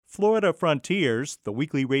Florida Frontiers, the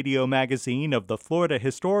weekly radio magazine of the Florida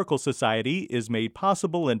Historical Society, is made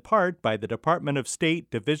possible in part by the Department of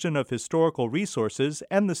State Division of Historical Resources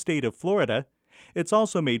and the state of Florida. It's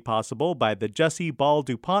also made possible by the Jesse Ball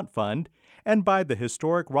DuPont Fund and by the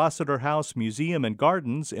historic Rossiter House Museum and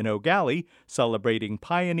Gardens in Eau Gallie, celebrating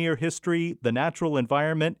pioneer history, the natural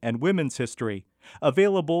environment, and women's history.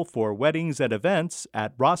 Available for weddings and events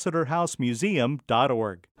at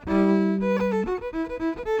rossiterhousemuseum.org.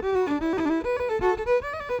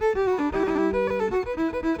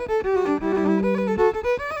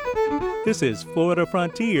 This is Florida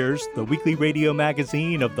Frontiers, the weekly radio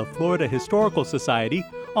magazine of the Florida Historical Society,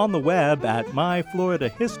 on the web at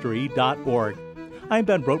myfloridahistory.org. I'm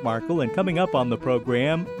Ben Brotmarkle, and coming up on the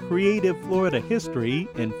program, Creative Florida History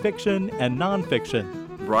in Fiction and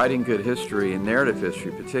Nonfiction. Writing good history, and narrative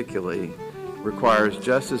history particularly, requires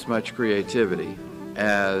just as much creativity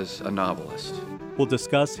as a novelist. We'll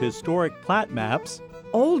discuss historic plat maps.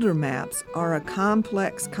 Older maps are a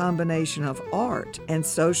complex combination of art and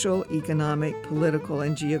social, economic, political,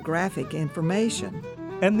 and geographic information.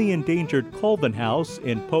 And the endangered Colvin House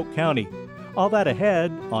in Polk County. All that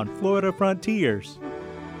ahead on Florida Frontiers.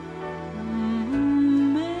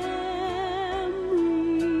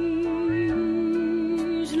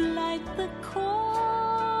 Memories like the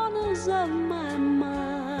corners of my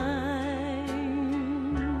mind,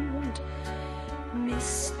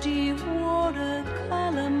 misty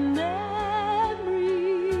watercolor memories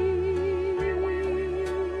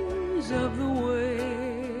of the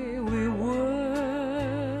way we were.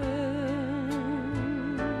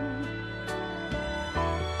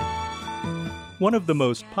 One of the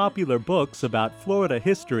most popular books about Florida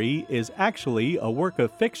history is actually a work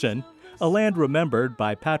of fiction, A Land Remembered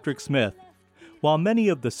by Patrick Smith. While many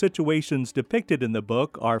of the situations depicted in the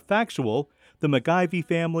book are factual, the McIvy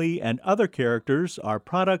family and other characters are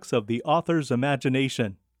products of the author's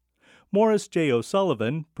imagination. Morris J.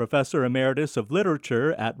 O'Sullivan, Professor Emeritus of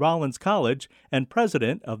Literature at Rollins College and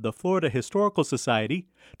President of the Florida Historical Society,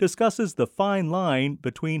 discusses the fine line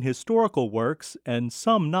between historical works and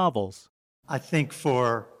some novels. I think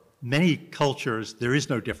for many cultures, there is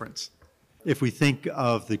no difference. If we think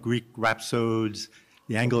of the Greek rhapsodes,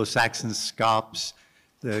 the Anglo-Saxon scops,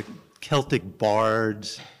 the Celtic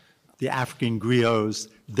bards, the African griots,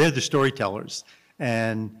 they're the storytellers,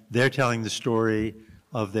 and they're telling the story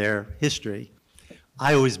of their history.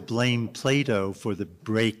 I always blame Plato for the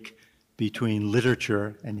break between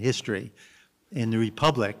literature and history. In the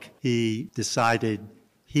Republic, he decided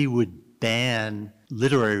he would ban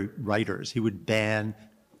literary writers. He would ban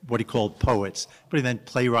what he called poets, but he meant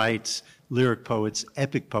playwrights, lyric poets,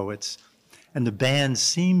 epic poets. And the ban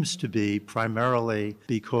seems to be primarily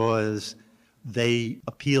because they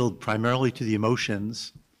appealed primarily to the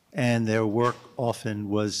emotions, and their work often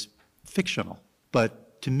was fictional.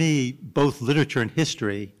 But to me, both literature and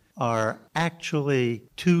history are actually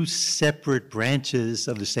two separate branches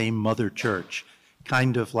of the same mother church,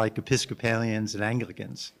 kind of like Episcopalians and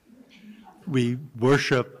Anglicans. We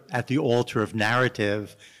worship at the altar of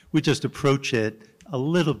narrative. We just approach it a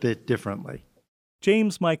little bit differently.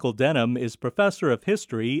 James Michael Denham is Professor of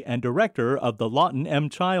History and Director of the Lawton M.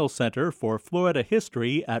 Chiles Center for Florida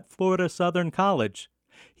History at Florida Southern College.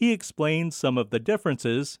 He explains some of the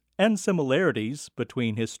differences and similarities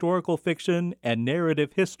between historical fiction and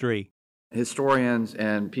narrative history. Historians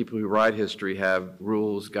and people who write history have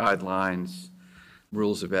rules, guidelines,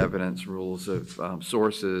 rules of evidence, rules of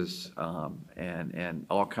sources, and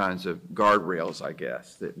all kinds of guardrails, I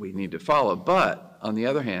guess, that we need to follow. But on the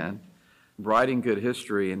other hand, writing good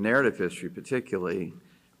history and narrative history particularly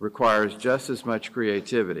requires just as much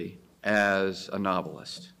creativity as a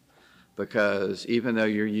novelist, because even though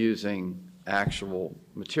you're using actual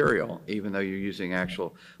material, even though you're using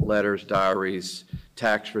actual letters, diaries,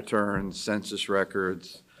 tax returns, census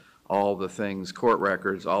records, all the things, court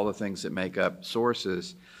records, all the things that make up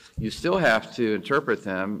sources, you still have to interpret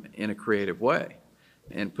them in a creative way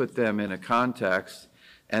and put them in a context.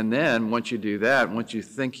 And then once you do that, once you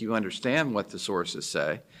think you understand what the sources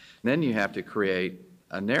say, then you have to create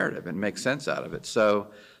a narrative and make sense out of it. So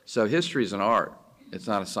history is an art. It's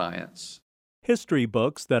not a science. History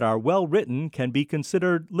books that are well written can be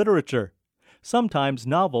considered literature. Sometimes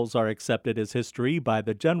novels are accepted as history by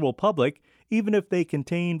the general public, even if they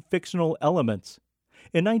contain fictional elements.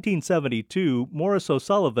 In 1972, Morris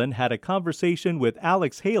O'Sullivan had a conversation with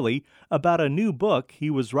Alex Haley about a new book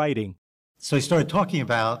he was writing. So he started talking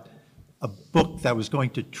about a book that was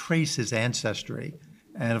going to trace his ancestry.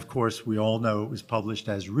 And of course, we all know it was published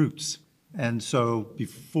as Roots. And so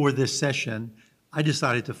before this session, I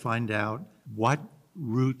decided to find out what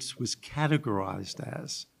Roots was categorized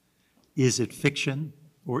as. is it fiction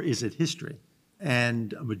or is it history?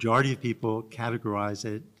 And a majority of people categorize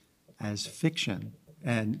it as fiction.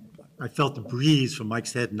 And I felt the breeze from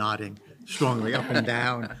Mike's head nodding strongly up and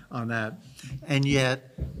down on that. And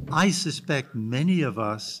yet, I suspect many of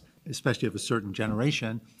us, especially of a certain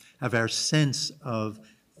generation, have our sense of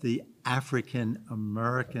the African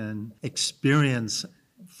American experience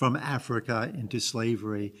from Africa into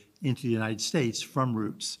slavery into the United States from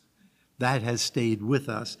roots. That has stayed with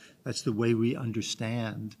us. That's the way we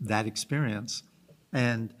understand that experience.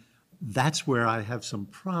 And that's where I have some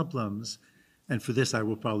problems. And for this, I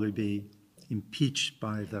will probably be impeached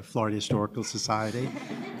by the Florida Historical Society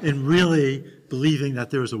in really believing that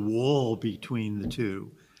there is a wall between the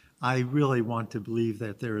two. I really want to believe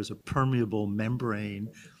that there is a permeable membrane,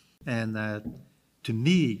 and that, to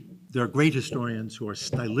me, there are great historians who are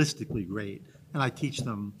stylistically great, and I teach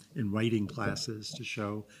them in writing classes to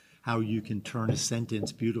show how you can turn a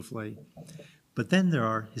sentence beautifully. But then there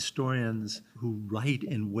are historians who write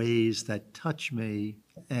in ways that touch me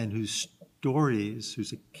and whose stories,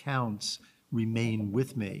 whose accounts remain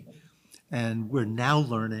with me. And we're now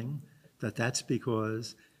learning that that's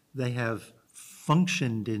because they have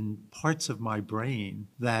functioned in parts of my brain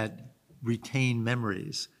that retain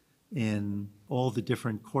memories in all the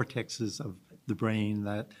different cortexes of the brain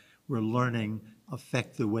that we're learning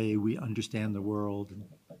affect the way we understand the world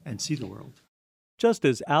and see the world. Just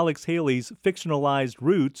as Alex Haley's fictionalized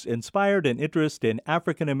roots inspired an interest in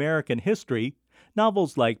African American history,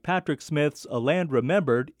 novels like Patrick Smith's A Land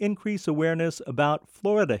Remembered increase awareness about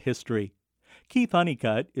Florida history. Keith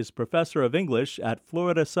Honeycutt is professor of English at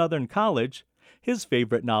Florida Southern College. His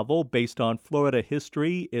favorite novel based on Florida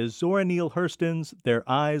history is Zora Neale Hurston's Their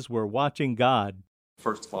Eyes Were Watching God.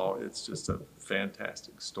 First of all, it's just a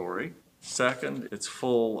fantastic story. Second, it's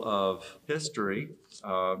full of history,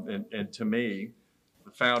 and to me,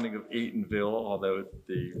 the founding of Eatonville, although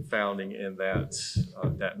the founding in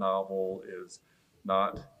that novel is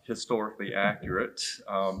not historically accurate,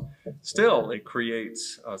 still it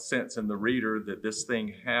creates a sense in the reader that this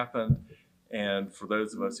thing happened. And for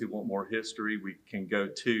those of us who want more history, we can go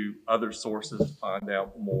to other sources to find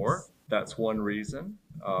out more. That's one reason.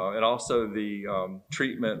 And also the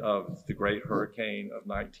treatment of the Great Hurricane of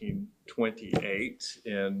 1928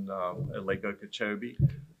 in Lake Okeechobee.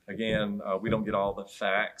 Again, we don't get all the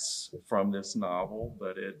facts from this novel,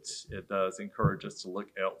 but it does encourage us to look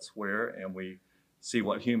elsewhere, and we see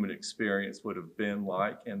what human experience would have been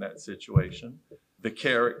like in that situation. The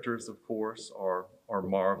characters, of course, are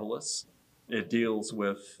marvelous. It deals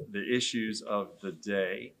with the issues of the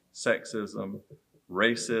day, sexism,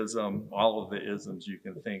 racism, all of the isms you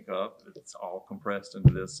can think of. It's all compressed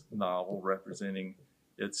into this novel representing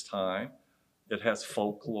its time. It has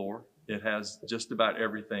folklore. It has just about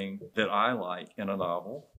everything that I like in a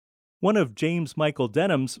novel. One of James Michael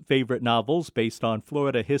Denham's favorite novels based on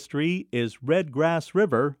Florida history is Red Grass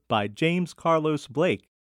River by James Carlos Blake.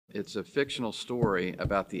 It's a fictional story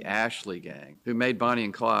about the Ashley gang, who made Bonnie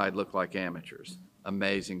and Clyde look like amateurs.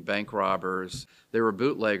 Amazing bank robbers. They were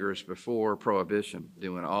bootleggers before Prohibition,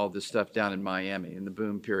 doing all this stuff down in Miami, in the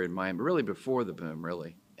boom period in Miami, really before the boom,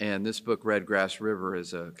 really. And this book, Red Grass River,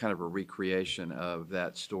 is a kind of a recreation of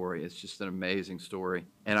that story. It's just an amazing story.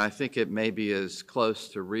 And I think it may be as close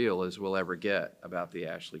to real as we'll ever get about the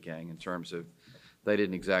Ashley gang in terms of they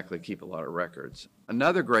didn't exactly keep a lot of records.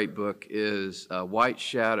 Another great book is White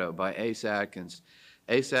Shadow by Ace Adkins.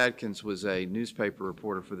 Ace Adkins was a newspaper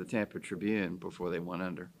reporter for the Tampa Tribune before they went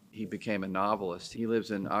under. He became a novelist. He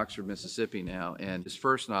lives in Oxford, Mississippi now, and his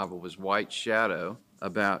first novel was White Shadow,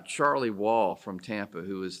 about Charlie Wall from Tampa,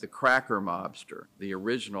 who was the cracker mobster, the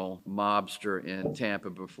original mobster in Tampa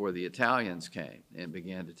before the Italians came and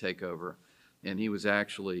began to take over. And he was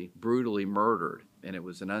actually brutally murdered, and it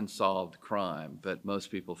was an unsolved crime, but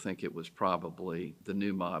most people think it was probably the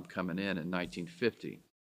new mob coming in 1950.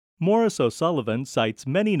 Morris O'Sullivan cites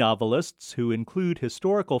many novelists who include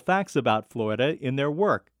historical facts about Florida in their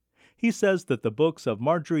work. He says that the books of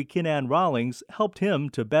Marjorie Kinnan Rawlings helped him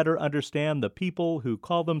to better understand the people who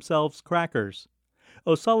call themselves crackers.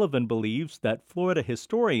 O'Sullivan believes that Florida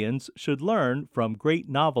historians should learn from great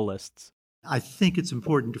novelists. I think it's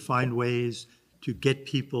important to find ways to get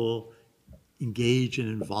people engaged and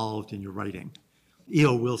involved in your writing.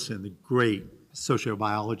 E.O. Wilson, the great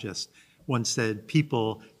sociobiologist, once said,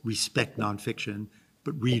 people respect nonfiction,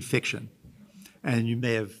 but read fiction. And you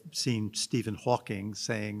may have seen Stephen Hawking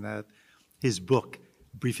saying that his book,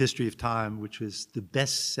 Brief History of Time, which was the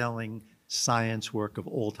best-selling science work of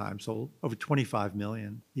all time, sold over 25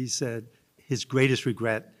 million, he said his greatest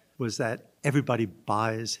regret was that everybody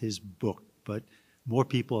buys his book, but more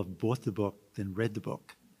people have bought the book than read the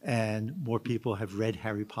book. and more people have read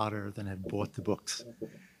Harry Potter than have bought the books.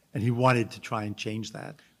 And he wanted to try and change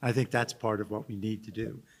that. I think that's part of what we need to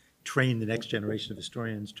do. Train the next generation of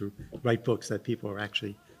historians to write books that people are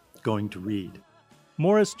actually going to read.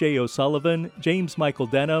 Morris J. O'Sullivan, James Michael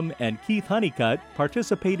Denham, and Keith Honeycutt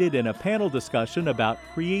participated in a panel discussion about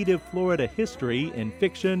creative Florida history in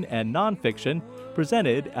fiction and nonfiction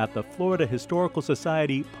presented at the Florida Historical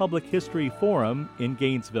Society Public History Forum in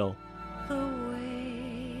Gainesville. The way we were.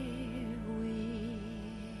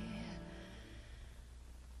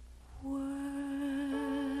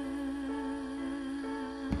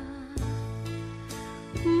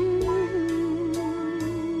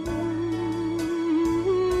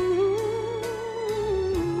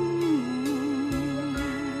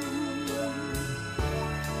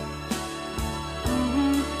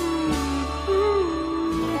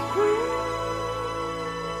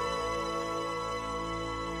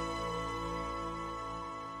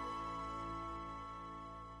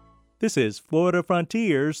 This is Florida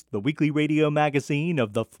Frontiers, the weekly radio magazine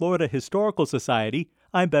of the Florida Historical Society.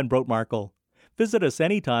 I'm Ben Brotmarkle. Visit us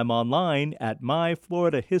anytime online at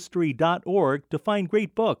myfloridahistory.org to find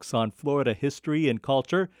great books on Florida history and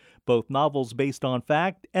culture, both novels based on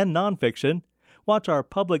fact and nonfiction. Watch our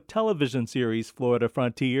public television series Florida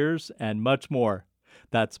Frontiers and much more.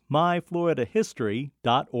 That's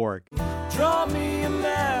myfloridahistory.org. Draw me a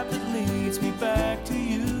map that leads me back to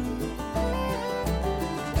you.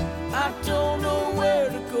 I don't know where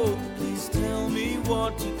to go, please tell me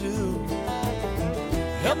what to do.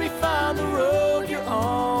 Help me find the road you're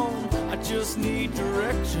on, I just need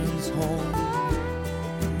directions home.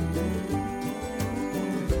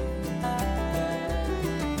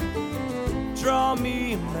 Draw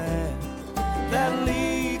me a map that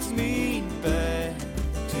leads me back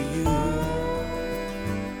to you.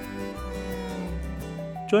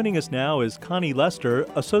 Joining us now is Connie Lester,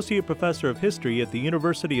 Associate Professor of History at the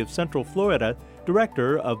University of Central Florida,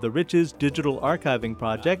 Director of the Riches Digital Archiving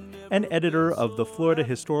Project, and Editor of the Florida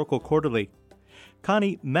Historical Quarterly.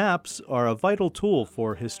 Connie, maps are a vital tool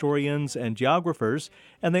for historians and geographers,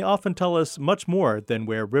 and they often tell us much more than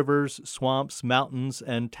where rivers, swamps, mountains,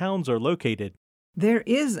 and towns are located. There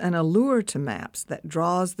is an allure to maps that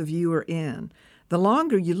draws the viewer in. The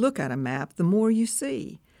longer you look at a map, the more you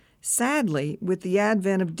see. Sadly, with the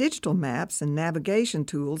advent of digital maps and navigation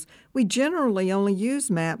tools, we generally only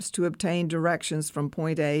use maps to obtain directions from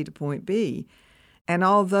point A to point B. And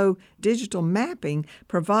although digital mapping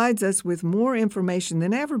provides us with more information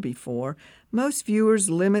than ever before, most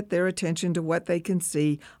viewers limit their attention to what they can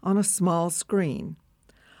see on a small screen.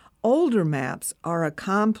 Older maps are a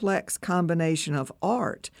complex combination of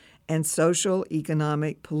art and social,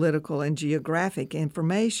 economic, political, and geographic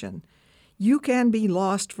information. You can be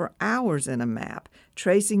lost for hours in a map,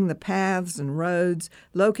 tracing the paths and roads,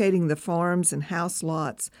 locating the farms and house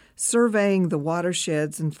lots, surveying the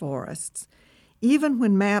watersheds and forests. Even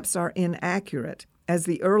when maps are inaccurate, as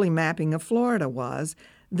the early mapping of Florida was,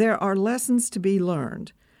 there are lessons to be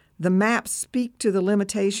learned. The maps speak to the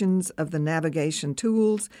limitations of the navigation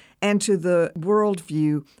tools and to the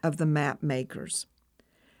worldview of the map makers.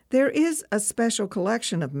 There is a special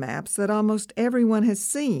collection of maps that almost everyone has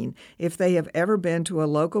seen if they have ever been to a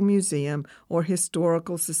local museum or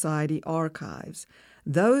historical society archives.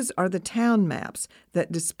 Those are the town maps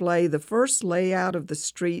that display the first layout of the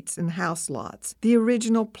streets and house lots, the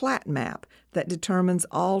original plat map that determines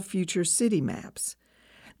all future city maps.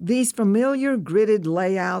 These familiar gridded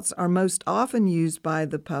layouts are most often used by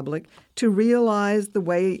the public to realize the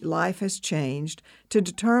way life has changed, to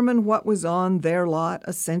determine what was on their lot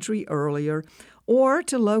a century earlier, or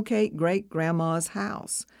to locate great-grandma's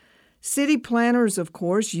house. City planners, of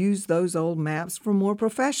course, use those old maps for more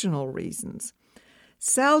professional reasons.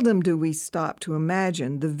 Seldom do we stop to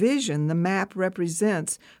imagine the vision the map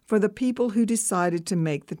represents for the people who decided to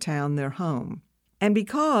make the town their home. And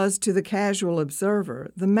because, to the casual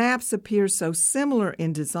observer, the maps appear so similar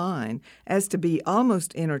in design as to be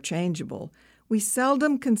almost interchangeable, we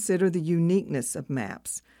seldom consider the uniqueness of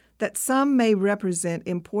maps, that some may represent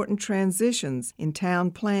important transitions in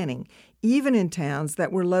town planning, even in towns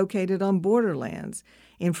that were located on borderlands,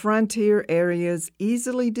 in frontier areas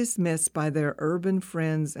easily dismissed by their urban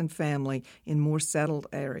friends and family in more settled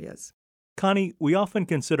areas. Connie, we often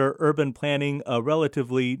consider urban planning a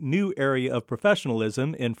relatively new area of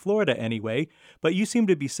professionalism, in Florida anyway, but you seem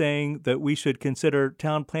to be saying that we should consider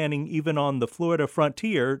town planning even on the Florida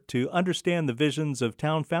frontier to understand the visions of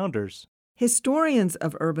town founders. Historians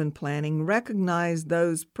of urban planning recognize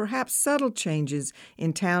those perhaps subtle changes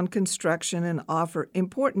in town construction and offer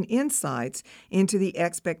important insights into the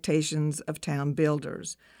expectations of town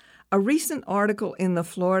builders. A recent article in the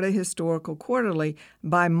Florida Historical Quarterly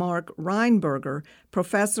by Mark Reinberger,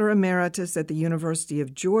 professor emeritus at the University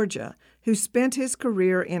of Georgia, who spent his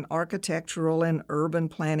career in architectural and urban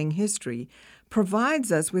planning history,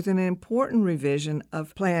 provides us with an important revision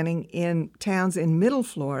of planning in towns in Middle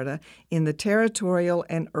Florida in the territorial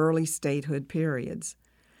and early statehood periods.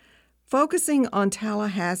 Focusing on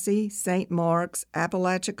Tallahassee, St. Marks,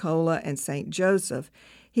 Apalachicola, and St. Joseph,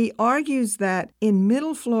 he argues that in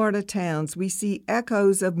Middle Florida towns we see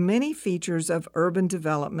echoes of many features of urban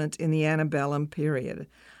development in the antebellum period,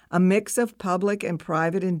 a mix of public and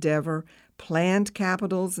private endeavor, planned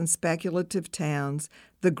capitals and speculative towns,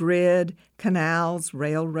 the grid, canals,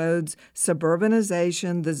 railroads,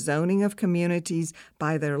 suburbanization, the zoning of communities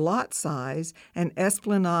by their lot size, and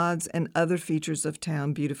esplanades and other features of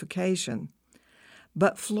town beautification.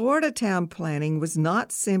 But Florida town planning was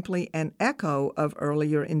not simply an echo of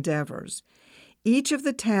earlier endeavors. Each of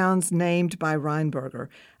the towns named by Reinberger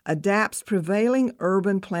adapts prevailing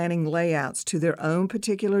urban planning layouts to their own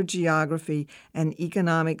particular geography and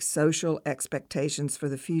economic social expectations for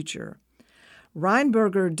the future.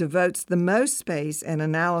 Reinberger devotes the most space and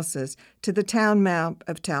analysis to the town map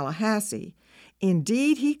of Tallahassee.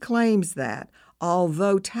 Indeed, he claims that,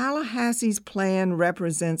 although Tallahassee's plan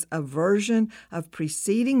represents a version of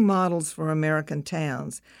preceding models for American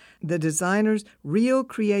towns, the designer's real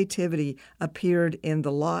creativity appeared in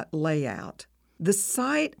the lot layout. The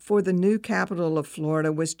site for the new capital of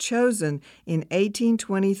Florida was chosen in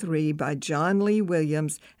 1823 by John Lee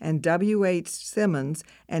Williams and W.H. Simmons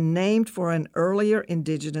and named for an earlier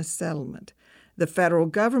indigenous settlement. The federal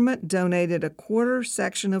government donated a quarter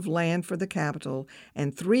section of land for the capital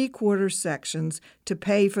and 3/4 sections to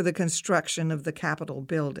pay for the construction of the Capitol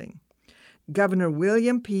building. Governor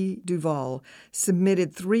William P. Duval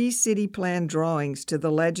submitted 3 city plan drawings to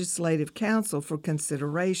the Legislative Council for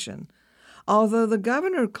consideration. Although the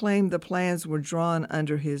governor claimed the plans were drawn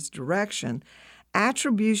under his direction,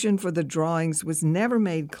 attribution for the drawings was never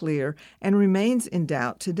made clear and remains in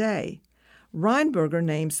doubt today. Reinberger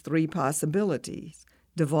names 3 possibilities: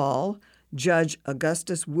 Duval, Judge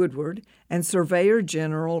Augustus Woodward, and Surveyor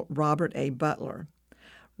General Robert A. Butler.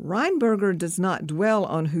 Reinberger does not dwell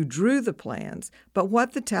on who drew the plans, but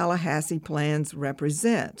what the Tallahassee plans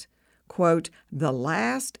represent. Quote, the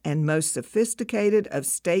last and most sophisticated of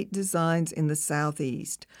state designs in the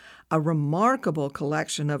Southeast, a remarkable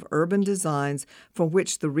collection of urban designs for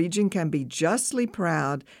which the region can be justly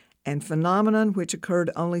proud, and phenomenon which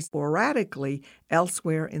occurred only sporadically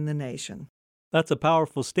elsewhere in the nation. That's a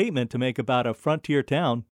powerful statement to make about a frontier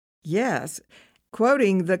town. Yes.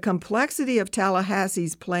 Quoting, the complexity of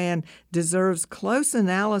Tallahassee's plan deserves close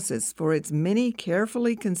analysis for its many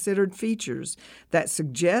carefully considered features that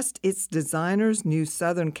suggest its designers knew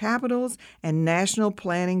Southern capitals and national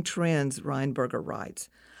planning trends, Reinberger writes.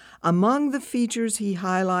 Among the features he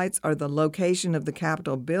highlights are the location of the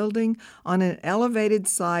Capitol building on an elevated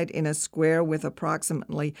site in a square with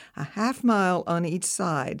approximately a half-mile on each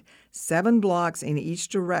side, 7 blocks in each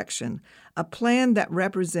direction, a plan that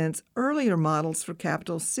represents earlier models for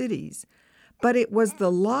capital cities. But it was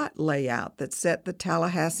the lot layout that set the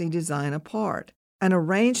Tallahassee design apart, an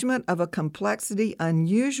arrangement of a complexity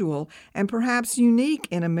unusual and perhaps unique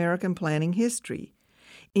in American planning history.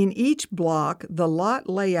 In each block, the lot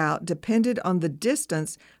layout depended on the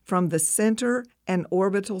distance from the center and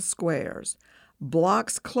orbital squares.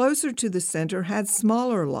 Blocks closer to the center had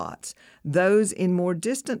smaller lots. Those in more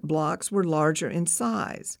distant blocks were larger in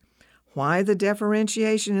size. Why the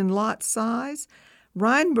differentiation in lot size?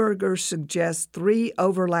 Reinberger suggests 3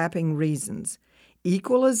 overlapping reasons: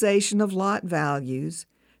 equalization of lot values,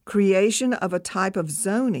 creation of a type of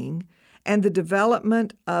zoning, and the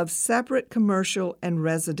development of separate commercial and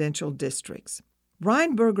residential districts.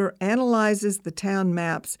 Reinberger analyzes the town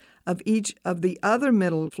maps of each of the other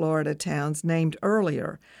Middle Florida towns named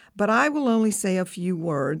earlier, but I will only say a few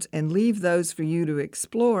words and leave those for you to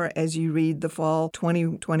explore as you read the fall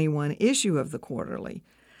 2021 issue of the Quarterly.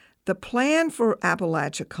 The plan for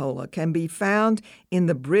Apalachicola can be found in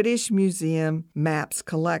the British Museum Maps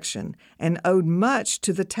collection and owed much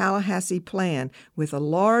to the Tallahassee plan with a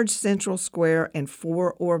large central square and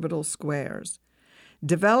 4 orbital squares.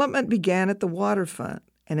 Development began at the waterfront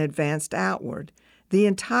and advanced outward. The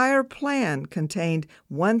entire plan contained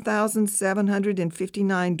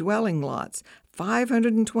 1,759 dwelling lots,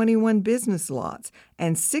 521 business lots,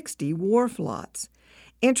 and 60 wharf lots.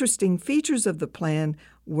 Interesting features of the plan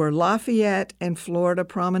were Lafayette and Florida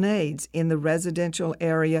promenades in the residential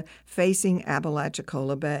area facing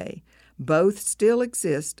Apalachicola Bay. Both still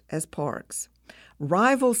exist as parks.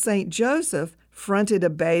 Rival St. Joseph fronted a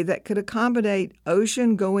bay that could accommodate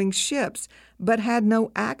ocean-going ships but had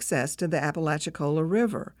no access to the Apalachicola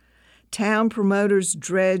River. Town promoters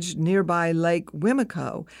dredged nearby Lake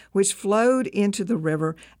Wimico, which flowed into the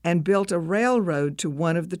river, and built a railroad to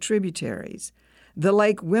one of the tributaries. The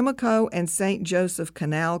Lake Wimico and St. Joseph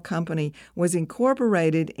Canal Company was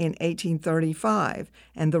incorporated in 1835,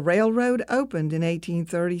 and the railroad opened in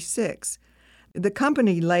 1836. The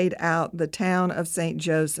company laid out the town of St.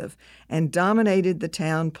 Joseph and dominated the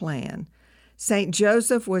town plan. St.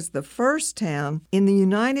 Joseph was the first town in the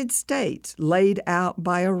United States laid out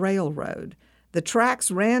by a railroad. The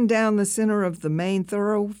tracks ran down the center of the main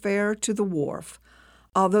thoroughfare to the wharf.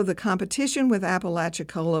 Although the competition with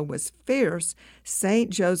Apalachicola was fierce,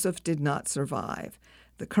 St. Joseph did not survive.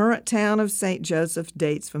 The current town of St. Joseph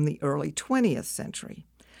dates from the early 20th century.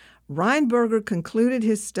 Reinberger concluded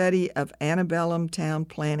his study of antebellum town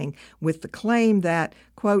planning with the claim that,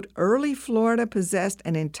 quote, early Florida possessed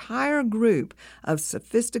an entire group of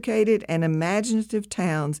sophisticated and imaginative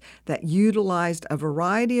towns that utilized a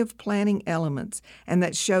variety of planning elements and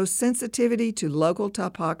that show sensitivity to local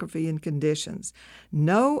topography and conditions.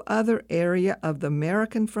 No other area of the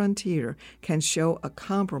American frontier can show a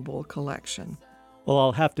comparable collection. Well,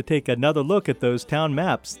 I'll have to take another look at those town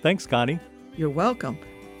maps. Thanks, Connie. You're welcome.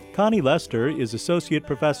 Connie Lester is Associate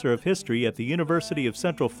Professor of History at the University of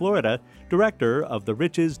Central Florida, Director of the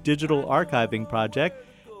Riches Digital Archiving Project,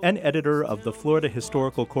 and editor of the Florida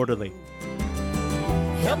Historical Quarterly.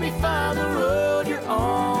 Help me find the road you're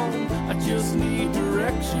on. I just need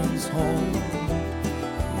directions home.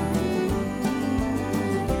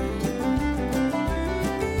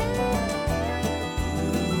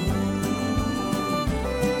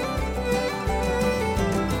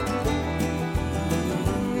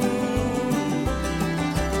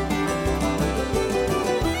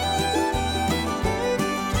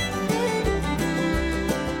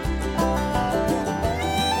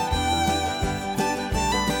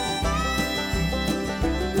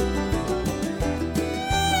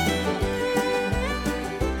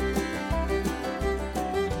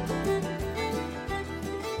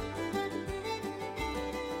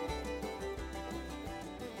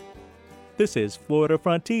 This is Florida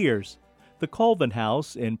Frontiers. The Colvin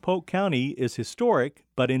House in Polk County is historic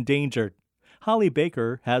but endangered. Holly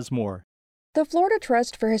Baker has more. The Florida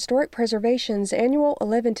Trust for Historic Preservation's annual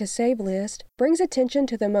 11 to Save list brings attention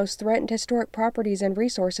to the most threatened historic properties and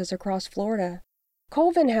resources across Florida.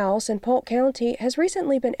 Colvin House in Polk County has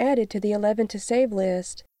recently been added to the 11 to Save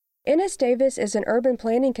list. Ennis Davis is an urban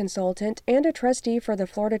planning consultant and a trustee for the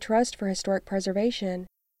Florida Trust for Historic Preservation.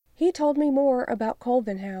 He told me more about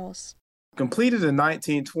Colvin House. Completed in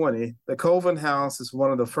 1920, the Colvin House is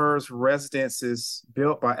one of the first residences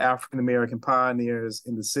built by African-American pioneers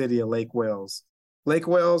in the city of Lake Wales. Lake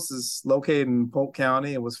Wales is located in Polk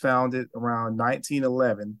County and was founded around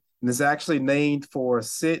 1911, and is actually named for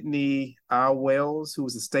Sidney I. Wales, who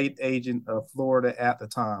was the state agent of Florida at the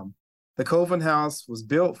time. The Colvin House was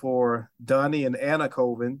built for Dunny and Anna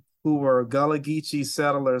Colvin, who were Gullah Geechee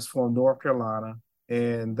settlers from North Carolina.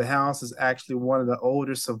 And the house is actually one of the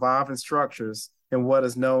older surviving structures in what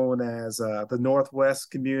is known as the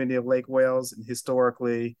northwest community of Lake Wales, and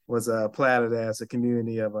historically was platted as a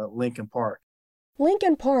community of Lincoln Park.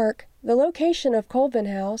 Lincoln Park, the location of Colvin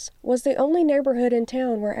House, was the only neighborhood in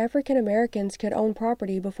town where African Americans could own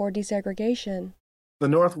property before desegregation. The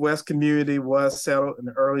northwest community was settled in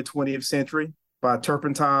the early 20th century by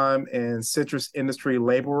turpentine and citrus industry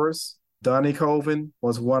laborers. Dunny Colvin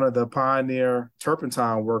was one of the pioneer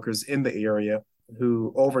turpentine workers in the area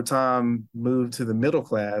who over time moved to the middle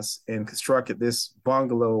class and constructed this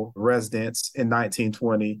bungalow residence in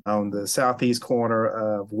 1920 on the southeast corner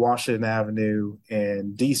of Washington Avenue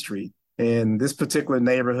and D Street. And this particular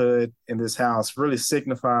neighborhood in this house really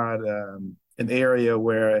signified an area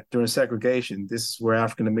where during segregation, this is where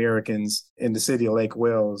African Americans in the city of Lake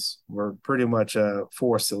Wales were pretty much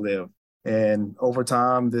forced to live. And over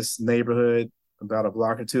time, this neighborhood, about a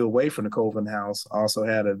block or two away from the Colvin House, also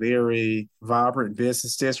had a very vibrant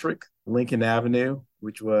business district, Lincoln Avenue,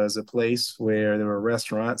 which was a place where there were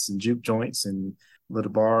restaurants and juke joints and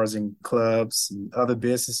little bars and clubs and other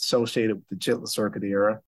business associated with the Chitlin Circuit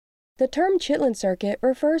era. The term Chitlin Circuit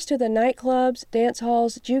refers to the nightclubs, dance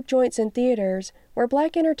halls, juke joints, and theaters where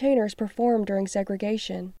black entertainers performed during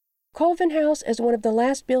segregation. Colvin House is one of the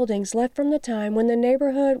last buildings left from the time when the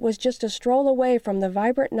neighborhood was just a stroll away from the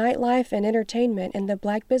vibrant nightlife and entertainment in the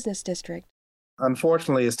Black Business District.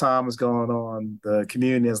 Unfortunately, as time has gone on, the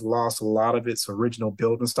community has lost a lot of its original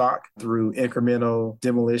building stock through incremental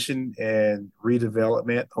demolition and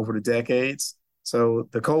redevelopment over the decades. So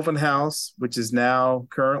the Colvin House, which is now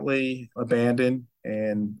currently abandoned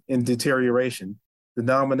and in deterioration, the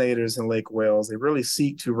nominators in Lake Wales, they really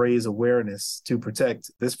seek to raise awareness to protect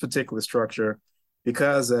this particular structure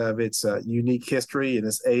because of its unique history and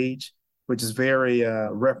its age, which is very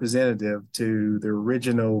representative to the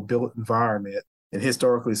original built environment and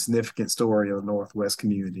historically significant story of the Northwest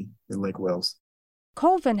community in Lake Wales.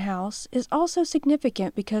 Colvin House is also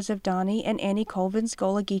significant because of Donnie and Annie Colvin's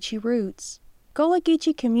Gullah Geechee roots. Gullah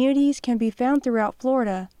Geechee communities can be found throughout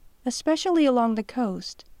Florida, especially along the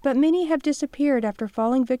coast, but many have disappeared after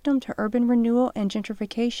falling victim to urban renewal and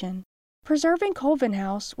gentrification. Preserving Colvin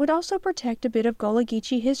House would also protect a bit of Gullah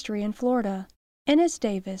Geechee history in Florida. Ennis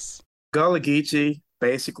Davis. Gullah Geechee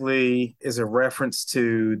basically is a reference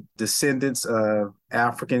to descendants of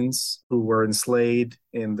Africans who were enslaved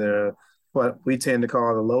in what we tend to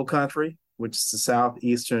call the Low Country, which is the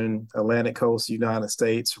southeastern Atlantic coast of the United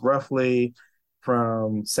States, roughly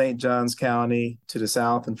from St. Johns County to the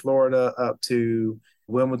south in Florida up to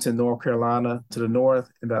Wilmington, North Carolina to the north,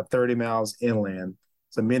 and about 30 miles inland.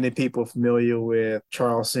 So many people familiar with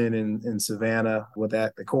Charleston and Savannah. With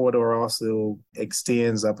that, the corridor also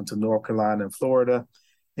extends up into North Carolina and Florida.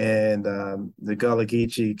 And the Gullah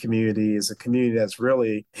Geechee community is a community that's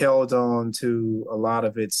really held on to a lot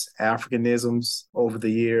of its Africanisms over the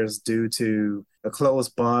years due to a close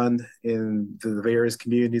bond in the various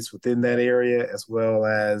communities within that area, as well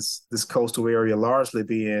as this coastal area largely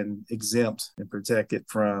being exempt and protected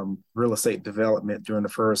from real estate development during the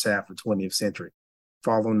first half of the 20th century.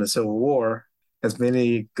 Following the Civil War, as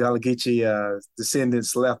many Gullah Geechee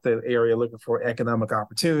descendants left the area looking for economic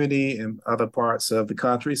opportunity in other parts of the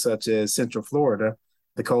country, such as Central Florida,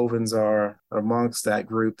 the Colvins are amongst that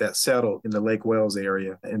group that settled in the Lake Wales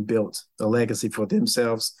area and built a legacy for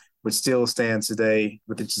themselves, which still stands today,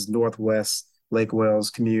 which is Northwest Lake Wales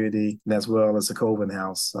community, and as well as the Colvin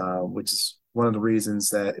House, which is one of the reasons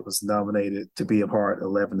that it was nominated to be a part of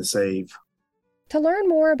 11 to Save. To learn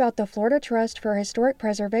more about the Florida Trust for Historic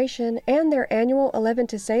Preservation and their annual 11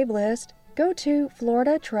 to Save list, go to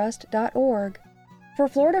floridatrust.org. For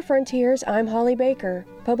Florida Frontiers, I'm Holly Baker,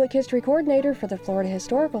 Public History Coordinator for the Florida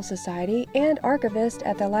Historical Society and archivist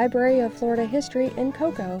at the Library of Florida History in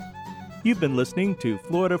Cocoa. You've been listening to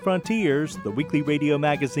Florida Frontiers, the weekly radio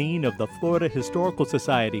magazine of the Florida Historical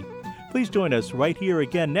Society. Please join us right here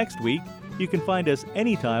again next week. You can find us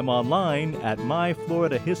anytime online at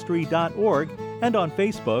myfloridahistory.org and on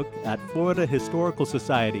Facebook at Florida Historical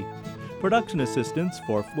Society. Production assistance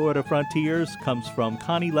for Florida Frontiers comes from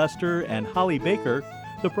Connie Lester and Holly Baker.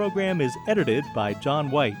 The program is edited by John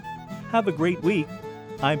White. Have a great week.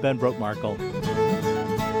 I'm Ben Brotemarkle.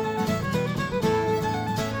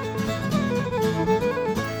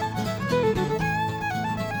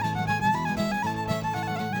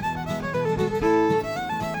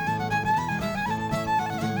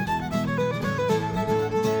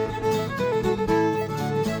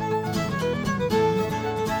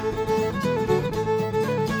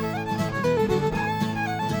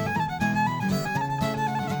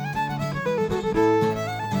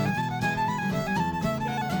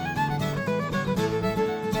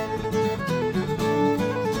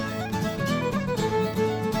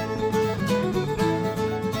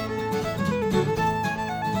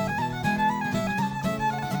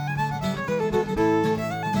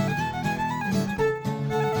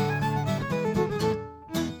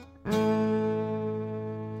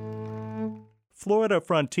 Florida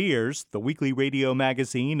Frontiers, the weekly radio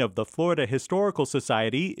magazine of the Florida Historical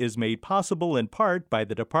Society, is made possible in part by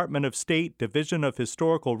the Department of State Division of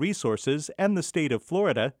Historical Resources and the state of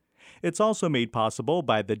Florida. It's also made possible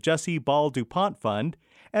by the Jesse Ball DuPont Fund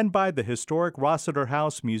and by the historic Rossiter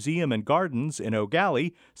House Museum and Gardens in Eau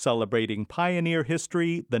Gallie, celebrating pioneer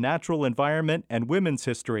history, the natural environment, and women's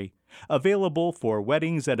history. Available for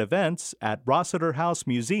weddings and events at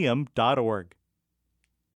rossiterhousemuseum.org.